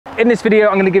In this video,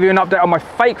 I'm going to give you an update on my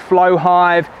fake flow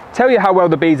hive, tell you how well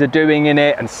the bees are doing in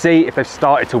it, and see if they've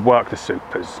started to work the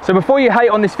supers. So before you hate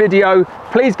on this video,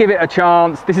 please give it a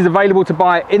chance. This is available to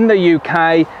buy in the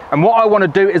UK, and what I want to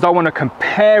do is I want to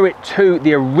compare it to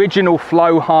the original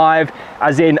flow hive,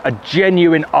 as in a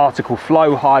genuine article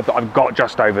flow hive that I've got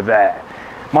just over there.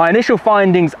 My initial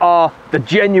findings are the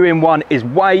genuine one is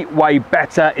way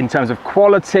better in terms of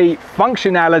quality,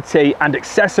 functionality, and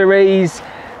accessories.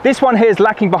 This one here is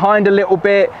lacking behind a little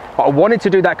bit, but I wanted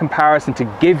to do that comparison to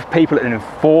give people an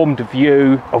informed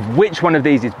view of which one of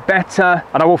these is better.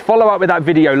 And I will follow up with that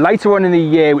video later on in the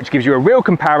year, which gives you a real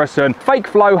comparison. Fake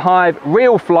flow hive,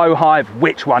 real flow hive,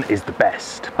 which one is the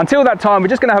best? Until that time, we're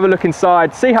just gonna have a look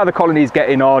inside, see how the colony is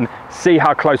getting on, see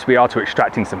how close we are to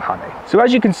extracting some honey. So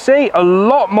as you can see, a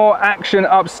lot more action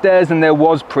upstairs than there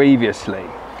was previously.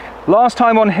 Last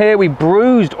time on here, we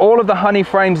bruised all of the honey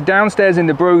frames downstairs in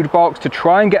the brood box to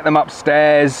try and get them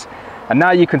upstairs. And now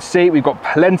you can see we've got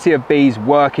plenty of bees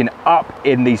working up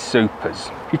in these supers.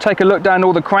 If you take a look down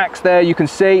all the cracks there, you can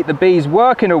see the bees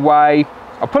working away.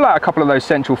 I'll pull out a couple of those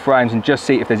central frames and just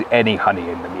see if there's any honey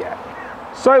in them yet.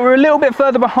 So we're a little bit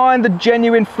further behind the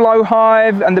genuine flow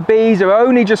hive, and the bees are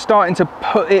only just starting to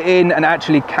put it in and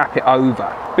actually cap it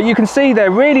over. But you can see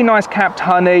they're really nice capped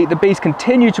honey. The bees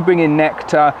continue to bring in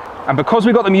nectar, and because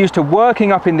we got them used to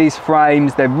working up in these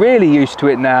frames, they're really used to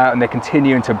it now, and they're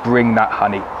continuing to bring that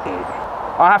honey in.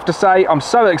 I have to say, I'm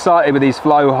so excited with these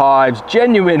flow hives,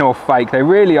 genuine or fake. They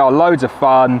really are loads of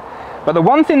fun. But the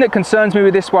one thing that concerns me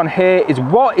with this one here is,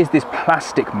 what is this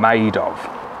plastic made of?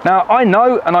 Now, I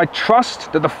know and I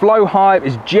trust that the flow hive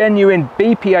is genuine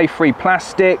BPA-free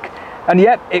plastic, and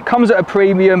yet it comes at a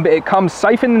premium, but it comes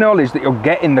safe in the knowledge that you're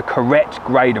getting the correct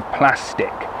grade of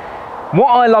plastic. What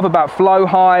I love about flow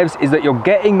hives is that you're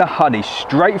getting the honey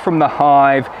straight from the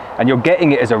hive, and you're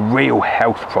getting it as a real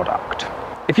health product.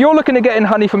 If you're looking at getting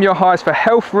honey from your hives for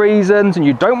health reasons, and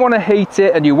you don't want to heat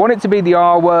it, and you want it to be the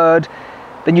R word,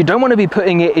 then you don't want to be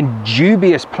putting it in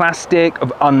dubious plastic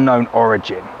of unknown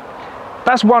origin.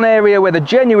 That's one area where the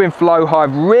genuine flow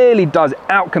hive really does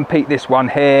outcompete this one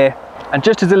here. And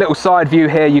just as a little side view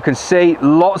here, you can see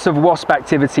lots of wasp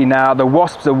activity now. The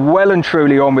wasps are well and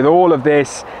truly on with all of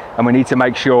this, and we need to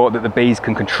make sure that the bees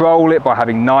can control it by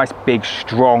having nice, big,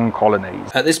 strong colonies.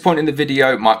 At this point in the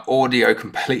video, my audio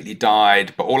completely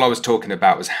died, but all I was talking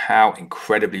about was how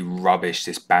incredibly rubbish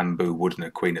this bamboo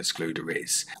woodland queen excluder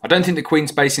is. I don't think the queen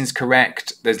spacing is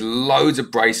correct. There's loads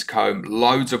of brace comb,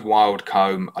 loads of wild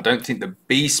comb. I don't think the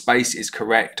bee space is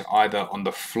correct either on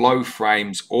the flow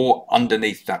frames or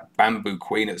underneath that bamboo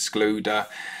queen excluder.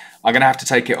 I'm going to have to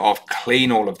take it off,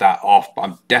 clean all of that off, but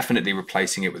I'm definitely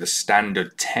replacing it with a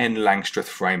standard 10 Langstroth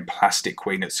frame plastic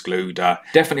queen excluder.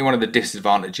 Definitely one of the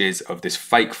disadvantages of this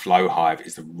fake flow hive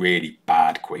is the really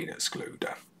bad queen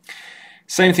excluder.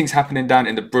 Same thing's happening down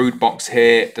in the brood box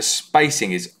here. The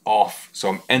spacing is off, so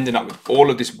I'm ending up with all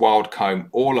of this wild comb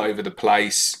all over the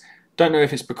place. Don't know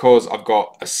if it's because I've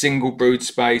got a single brood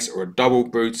space or a double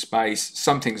brood space.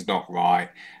 Something's not right.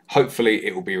 Hopefully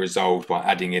it will be resolved by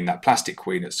adding in that plastic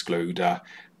queen excluder.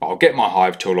 But I'll get my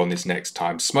hive tool on this next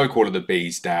time, smoke all of the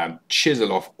bees down,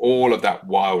 chisel off all of that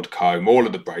wild comb, all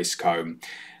of the brace comb,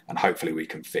 and hopefully we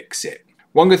can fix it.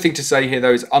 One good thing to say here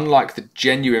though is, unlike the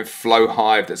genuine flow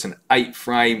hive that's an 8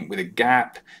 frame with a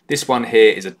gap, this one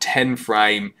here is a 10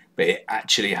 frame, but it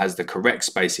actually has the correct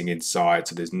spacing inside,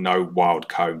 so there's no wild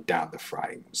comb down the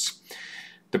frames.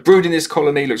 The brood in this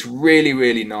colony looks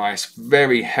really nice,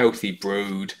 very healthy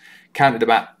brood. Counted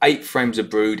about 8 frames of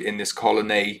brood in this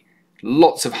colony.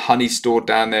 Lots of honey stored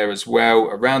down there as well,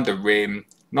 around the rim,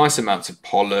 nice amounts of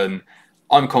pollen.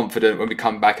 I'm confident when we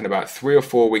come back in about 3 or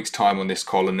 4 weeks time on this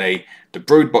colony, the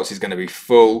brood box is going to be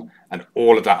full and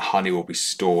all of that honey will be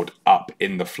stored up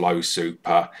in the flow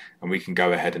super, and we can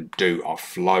go ahead and do our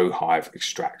flow hive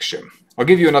extraction. I'll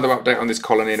give you another update on this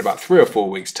colony in about 3 or 4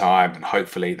 weeks time, and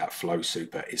hopefully that flow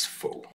super is full.